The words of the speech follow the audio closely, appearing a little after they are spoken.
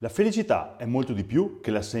La felicità è molto di più che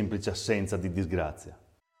la semplice assenza di disgrazia.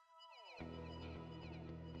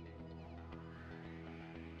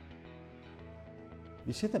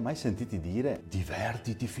 Vi siete mai sentiti dire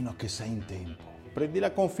divertiti fino a che sei in tempo? Prendila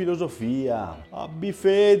con filosofia, abbi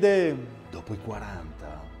fede. Dopo i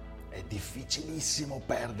 40 è difficilissimo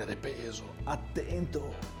perdere peso.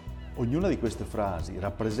 Attento! Ognuna di queste frasi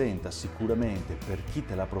rappresenta sicuramente, per chi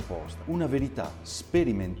te l'ha proposta, una verità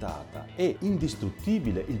sperimentata e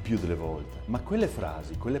indistruttibile il più delle volte. Ma quelle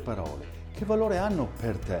frasi, quelle parole, che valore hanno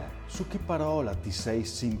per te? Su che parola ti sei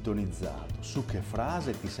sintonizzato? Su che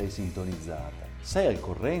frase ti sei sintonizzata? Sei al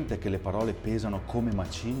corrente che le parole pesano come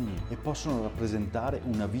macigni e possono rappresentare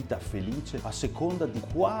una vita felice a seconda di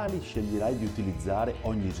quali sceglierai di utilizzare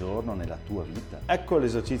ogni giorno nella tua vita? Ecco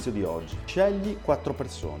l'esercizio di oggi. Scegli 4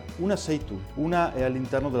 persone. Una sei tu, una è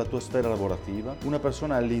all'interno della tua sfera lavorativa, una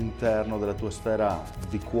persona è all'interno della tua sfera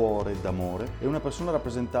di cuore, d'amore e una persona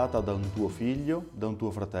rappresentata da un tuo figlio, da un tuo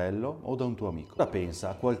fratello o da un tuo amico. Ora pensa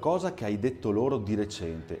a qualcosa che hai detto loro di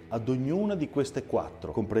recente, ad ognuna di queste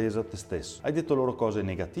 4, compresa te stesso. Hai detto loro cose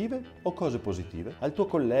negative o cose positive? Al tuo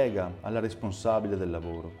collega, alla responsabile del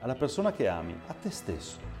lavoro, alla persona che ami, a te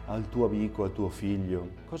stesso, al tuo amico, al tuo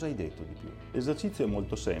figlio. Cosa hai detto di più? L'esercizio è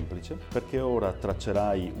molto semplice perché ora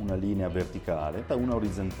traccerai una linea verticale e una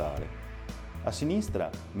orizzontale. A sinistra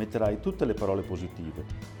metterai tutte le parole positive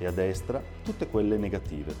e a destra tutte quelle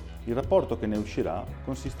negative. Il rapporto che ne uscirà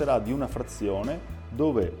consisterà di una frazione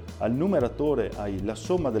dove al numeratore hai la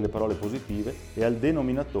somma delle parole positive e al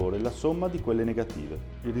denominatore la somma di quelle negative.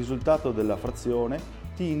 Il risultato della frazione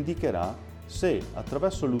ti indicherà se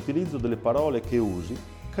attraverso l'utilizzo delle parole che usi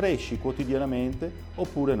cresci quotidianamente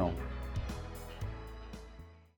oppure no.